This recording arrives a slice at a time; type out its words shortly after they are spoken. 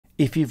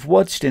If you've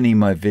watched any of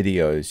my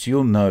videos,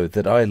 you'll know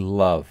that I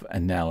love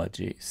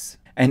analogies.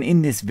 And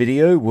in this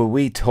video where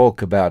we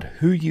talk about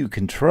who you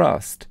can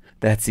trust,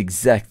 that's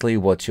exactly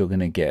what you're going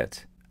to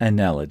get.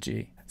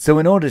 Analogy. So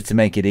in order to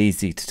make it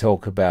easy to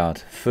talk about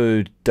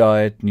food,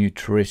 diet,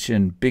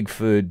 nutrition, big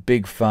food,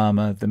 big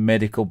pharma, the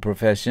medical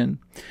profession,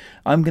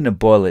 I'm going to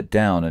boil it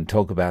down and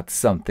talk about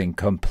something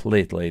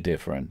completely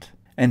different.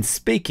 And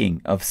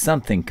speaking of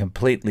something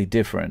completely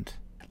different,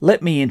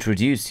 let me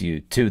introduce you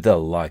to the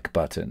like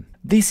button.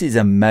 This is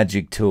a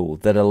magic tool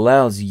that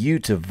allows you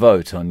to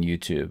vote on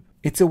YouTube.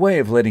 It's a way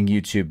of letting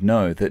YouTube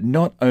know that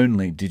not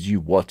only did you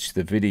watch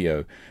the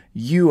video,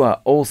 you are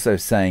also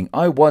saying,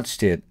 I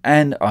watched it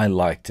and I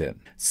liked it.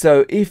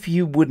 So if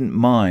you wouldn't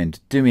mind,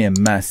 do me a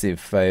massive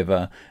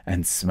favor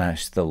and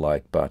smash the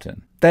like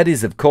button. That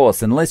is, of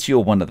course, unless you're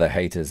one of the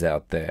haters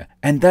out there.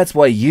 And that's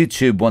why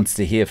YouTube wants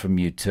to hear from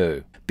you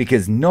too.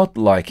 Because not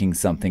liking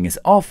something is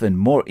often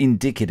more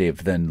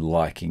indicative than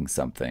liking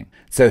something.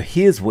 So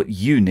here's what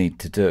you need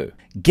to do.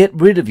 Get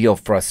rid of your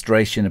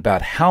frustration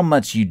about how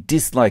much you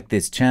dislike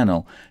this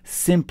channel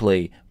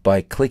simply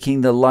by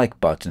clicking the like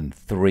button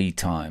 3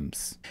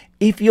 times.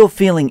 If you're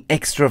feeling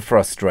extra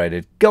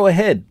frustrated, go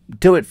ahead,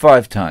 do it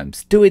 5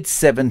 times, do it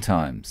 7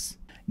 times.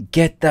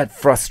 Get that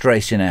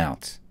frustration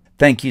out.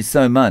 Thank you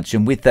so much,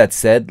 and with that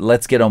said,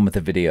 let's get on with the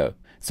video.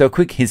 So a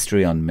quick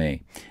history on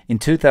me. In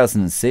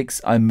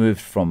 2006, I moved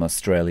from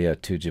Australia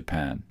to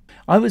Japan.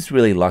 I was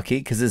really lucky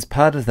because as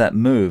part of that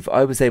move,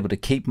 I was able to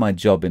keep my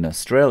job in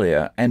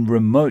Australia and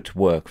remote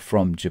work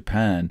from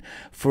Japan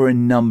for a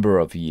number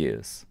of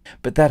years.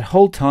 But that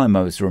whole time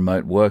I was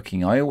remote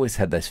working, I always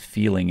had this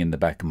feeling in the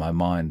back of my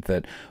mind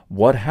that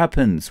what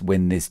happens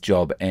when this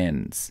job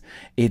ends?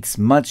 It's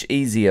much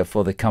easier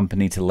for the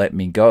company to let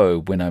me go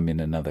when I'm in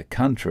another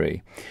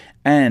country.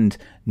 And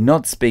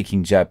not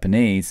speaking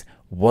Japanese,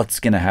 what's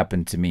going to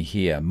happen to me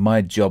here?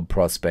 My job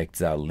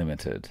prospects are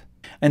limited.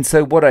 And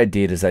so what I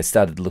did is I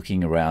started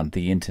looking around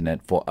the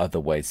internet for other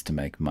ways to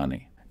make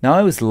money. Now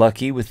I was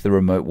lucky with the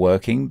remote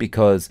working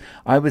because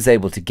I was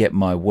able to get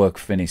my work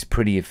finished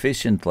pretty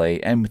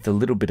efficiently, and with a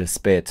little bit of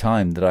spare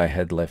time that I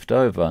had left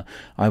over,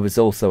 I was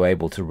also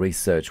able to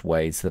research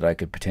ways that I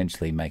could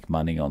potentially make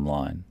money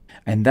online.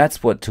 And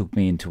that's what took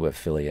me into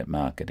affiliate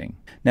marketing.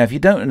 Now, if you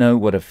don't know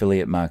what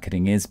affiliate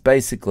marketing is,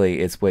 basically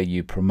it's where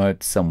you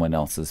promote someone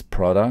else's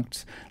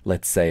product.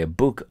 Let's say a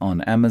book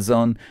on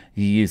Amazon,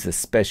 you use a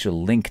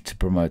special link to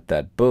promote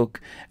that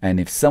book, and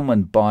if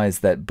someone buys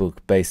that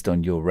book based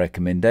on your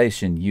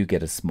recommendation, you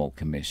get a small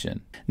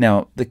commission.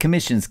 Now, the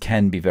commissions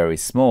can be very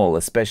small,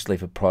 especially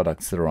for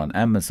products that are on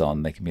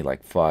Amazon. They can be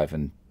like 5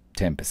 and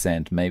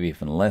 10%, maybe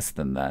even less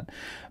than that.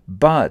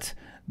 But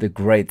the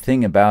great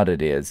thing about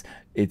it is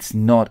it's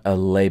not a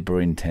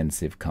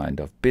labor-intensive kind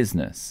of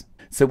business.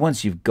 So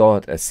once you've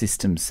got a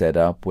system set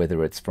up,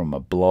 whether it's from a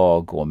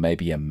blog or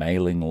maybe a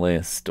mailing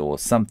list or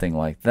something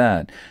like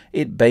that,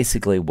 it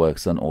basically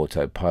works on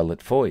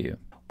autopilot for you,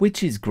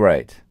 which is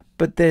great.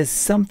 But there's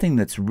something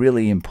that's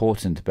really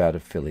important about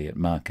affiliate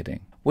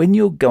marketing. When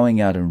you're going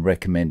out and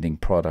recommending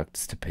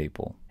products to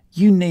people,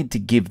 you need to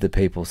give the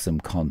people some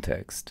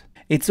context.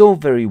 It's all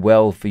very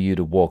well for you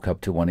to walk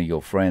up to one of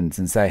your friends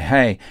and say,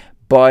 hey,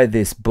 buy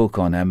this book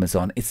on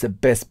Amazon. It's the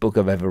best book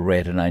I've ever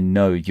read and I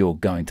know you're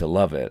going to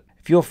love it.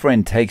 If your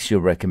friend takes your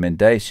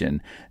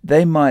recommendation,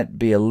 they might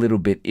be a little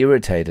bit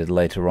irritated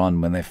later on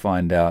when they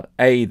find out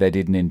A, they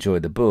didn't enjoy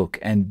the book,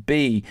 and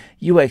B,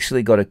 you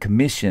actually got a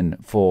commission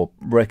for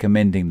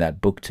recommending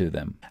that book to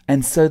them.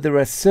 And so there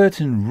are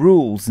certain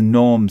rules,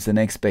 norms, and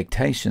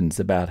expectations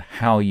about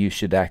how you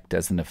should act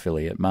as an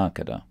affiliate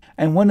marketer.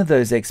 And one of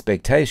those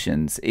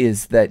expectations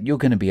is that you're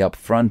going to be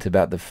upfront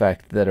about the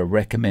fact that a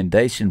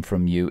recommendation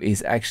from you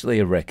is actually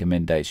a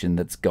recommendation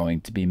that's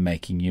going to be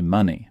making you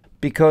money.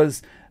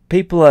 Because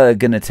people are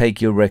going to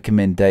take your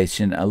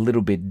recommendation a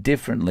little bit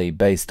differently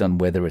based on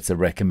whether it's a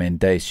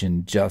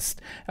recommendation just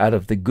out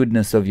of the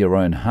goodness of your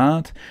own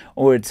heart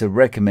or it's a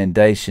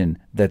recommendation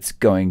that's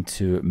going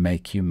to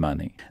make you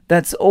money.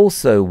 That's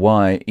also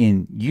why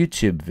in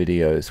YouTube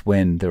videos,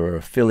 when there are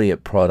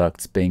affiliate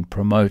products being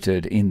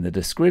promoted in the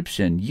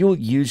description, you'll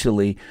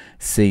usually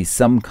see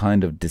some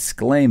kind of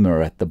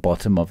disclaimer at the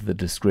bottom of the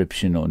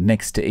description or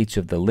next to each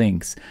of the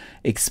links,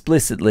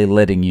 explicitly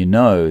letting you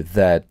know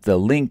that the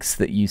links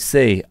that you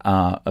see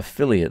are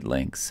affiliate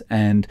links,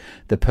 and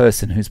the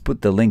person who's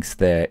put the links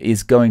there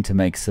is going to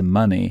make some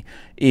money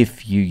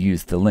if you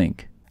use the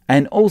link.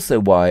 And also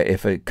why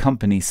if a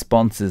company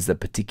sponsors a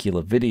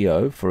particular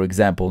video, for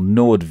example,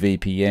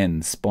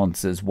 NordVPN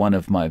sponsors one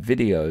of my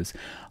videos,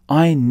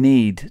 I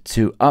need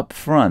to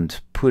upfront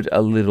put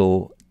a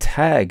little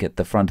tag at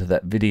the front of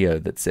that video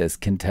that says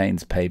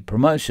contains paid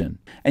promotion.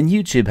 And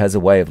YouTube has a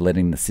way of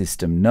letting the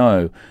system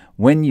know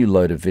when you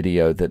load a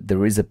video that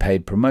there is a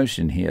paid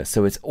promotion here,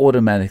 so it's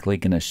automatically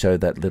going to show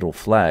that little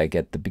flag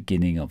at the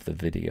beginning of the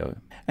video.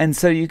 And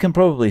so you can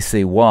probably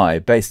see why,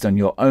 based on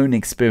your own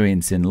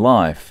experience in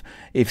life,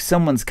 if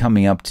someone's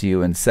coming up to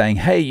you and saying,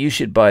 hey, you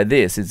should buy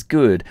this, it's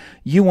good,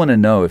 you want to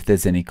know if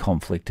there's any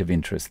conflict of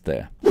interest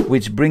there.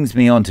 Which brings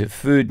me on to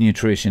food,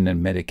 nutrition,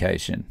 and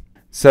medication.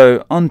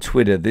 So on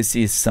Twitter, this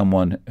is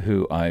someone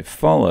who I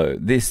follow.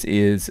 This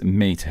is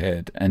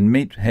Meathead, and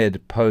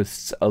Meathead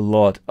posts a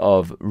lot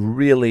of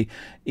really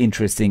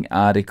interesting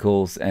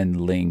articles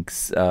and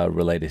links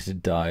related to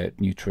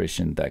diet,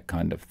 nutrition, that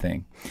kind of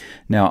thing.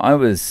 Now, I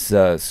was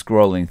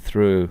scrolling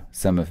through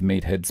some of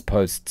Meathead's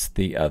posts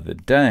the other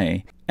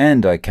day,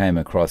 and I came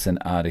across an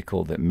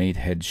article that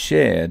Meathead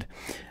shared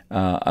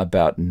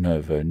about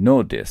Novo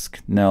Nordisk.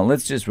 Now,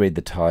 let's just read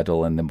the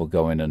title and then we'll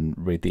go in and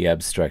read the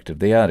abstract of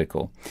the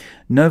article.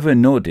 Novo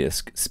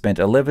Nordisk spent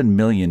 $11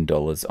 million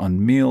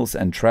on meals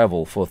and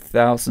travel for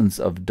thousands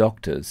of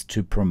doctors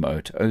to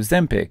promote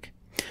Ozempic.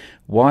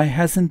 Why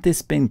hasn't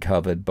this been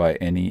covered by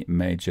any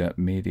major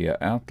media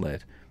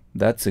outlet?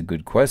 That's a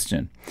good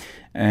question.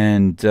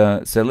 And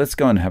so let's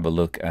go and have a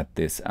look at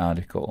this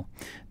article.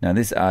 Now,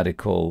 this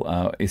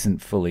article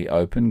isn't fully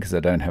open because I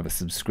don't have a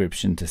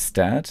subscription to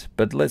Stat,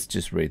 but let's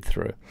just read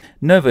through.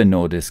 Novo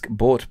Nordisk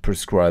bought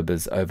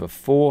prescribers over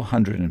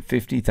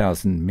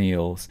 450,000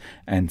 meals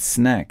and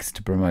snacks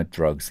to promote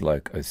drugs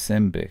like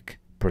Ozempic,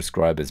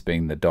 prescribers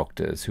being the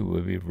doctors who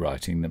will be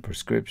writing the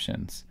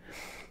prescriptions.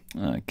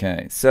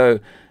 Okay,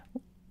 so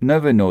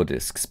Novo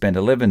Nordisk spent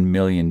 $11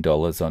 million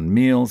on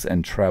meals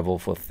and travel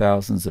for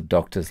thousands of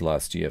doctors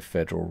last year,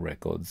 federal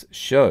records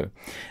show,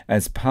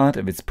 as part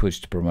of its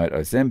push to promote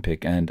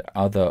Ozempic and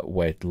other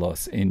weight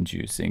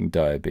loss-inducing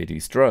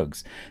diabetes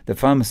drugs. The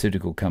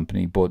pharmaceutical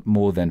company bought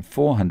more than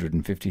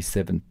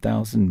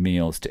 457,000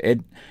 meals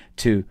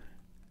to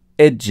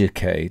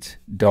educate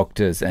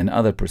doctors and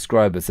other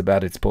prescribers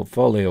about its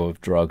portfolio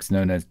of drugs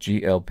known as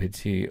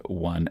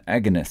GLP-1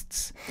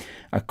 agonists,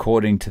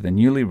 according to the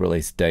newly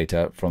released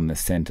data from the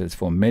Centers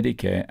for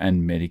Medicare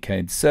and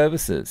Medicaid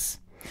Services.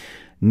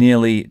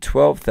 Nearly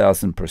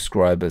 12,000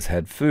 prescribers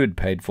had food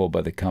paid for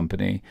by the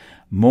company,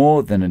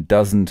 more than a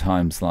dozen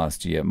times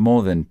last year.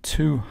 More than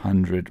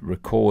 200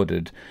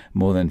 recorded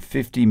more than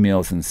 50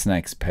 meals and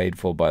snacks paid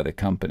for by the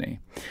company.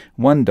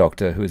 One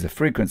doctor, who is a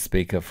frequent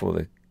speaker for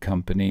the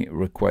company,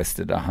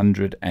 requested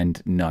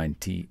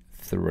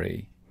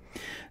 193.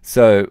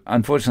 So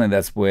unfortunately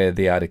that's where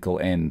the article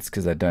ends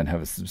because I don't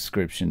have a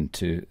subscription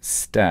to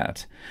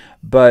Stat.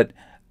 But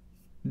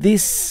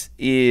this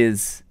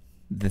is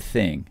the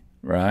thing,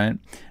 right?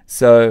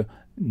 So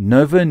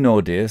Novo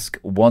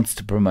Nordisk wants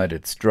to promote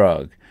its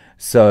drug.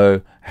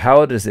 So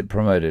how does it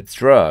promote its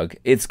drug?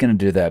 It's going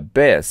to do that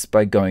best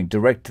by going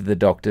direct to the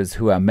doctors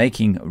who are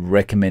making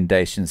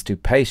recommendations to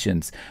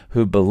patients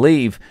who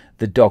believe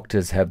the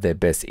doctors have their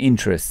best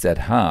interests at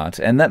heart.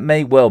 And that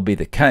may well be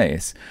the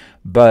case,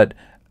 but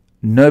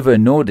Novo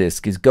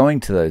Nordisk is going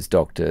to those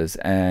doctors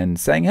and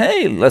saying,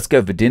 hey, let's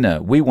go for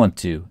dinner. We want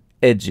to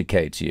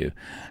educate you.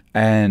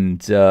 And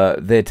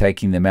they're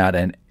taking them out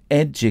and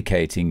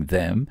educating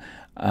them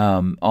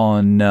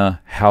on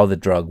how the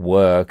drug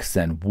works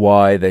and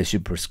why they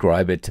should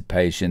prescribe it to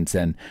patients.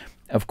 And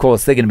of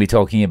course, they're going to be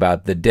talking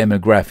about the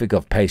demographic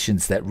of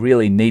patients that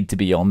really need to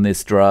be on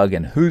this drug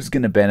and who's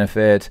going to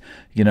benefit.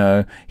 You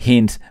know,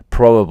 hint,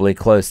 probably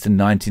close to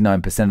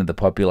 99% of the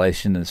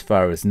population as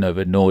far as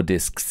Novo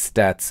Nordisk's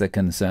stats are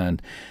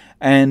concerned.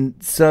 And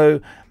so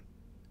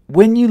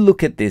when you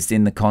look at this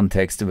in the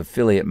context of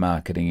affiliate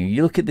marketing, or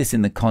you look at this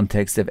in the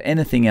context of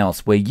anything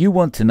else where you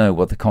want to know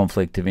what the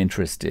conflict of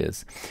interest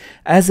is,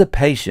 as a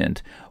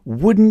patient,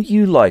 wouldn't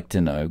you like to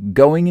know,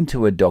 going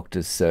into a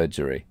doctor's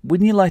surgery,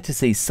 wouldn't you like to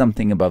see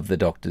something above the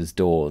doctor's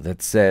door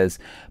that says,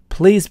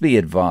 please be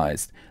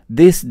advised,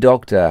 this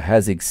doctor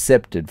has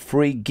accepted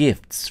free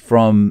gifts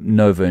from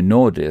Novo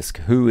Nordisk,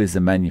 who is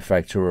a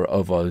manufacturer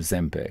of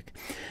Ozempic.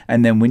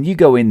 And then when you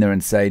go in there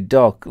and say,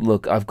 Doc,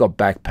 look, I've got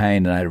back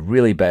pain and I had a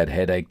really bad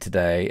headache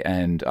today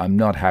and I'm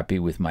not happy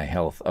with my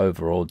health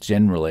overall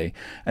generally,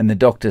 and the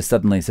doctor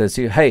suddenly says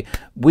to you, hey,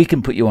 we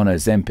can put you on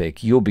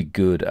Ozempic, you'll be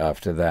good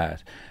after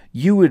that.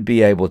 You would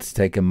be able to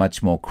take a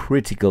much more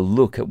critical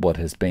look at what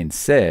has been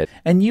said,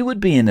 and you would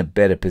be in a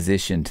better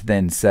position to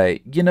then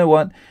say, you know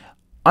what,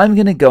 I'm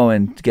going to go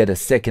and get a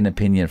second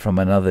opinion from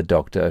another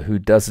doctor who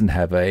doesn't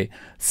have a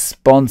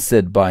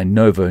sponsored by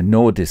Novo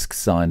Nordisk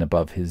sign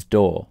above his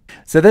door.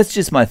 So that's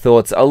just my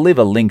thoughts. I'll leave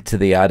a link to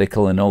the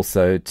article and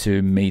also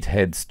to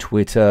Meathead's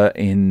Twitter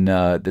in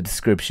the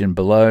description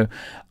below.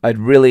 I'd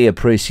really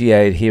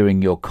appreciate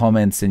hearing your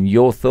comments and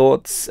your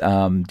thoughts.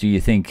 Do you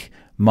think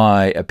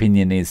my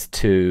opinion is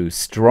too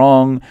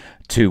strong,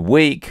 too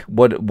weak?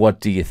 What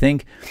do you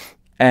think?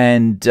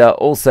 And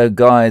also,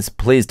 guys,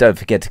 please don't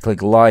forget to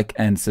click like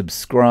and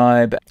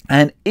subscribe.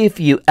 And if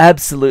you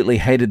absolutely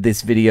hated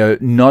this video,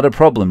 not a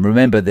problem.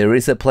 Remember, there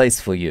is a place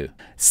for you.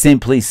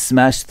 Simply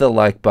smash the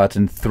like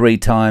button 3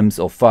 times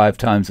or 5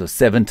 times or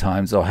 7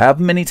 times or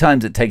however many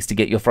times it takes to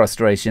get your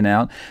frustration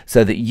out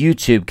so that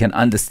YouTube can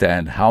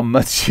understand how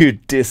much you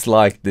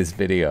dislike this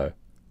video.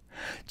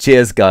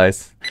 Cheers,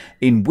 guys.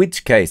 In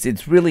which case,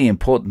 it's really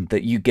important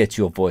that you get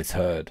your voice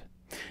heard.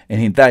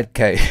 And in that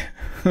case...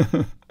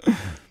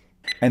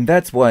 And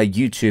that's why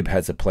YouTube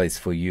has a place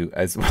for you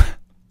as well.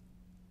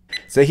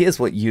 So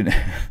here's what you...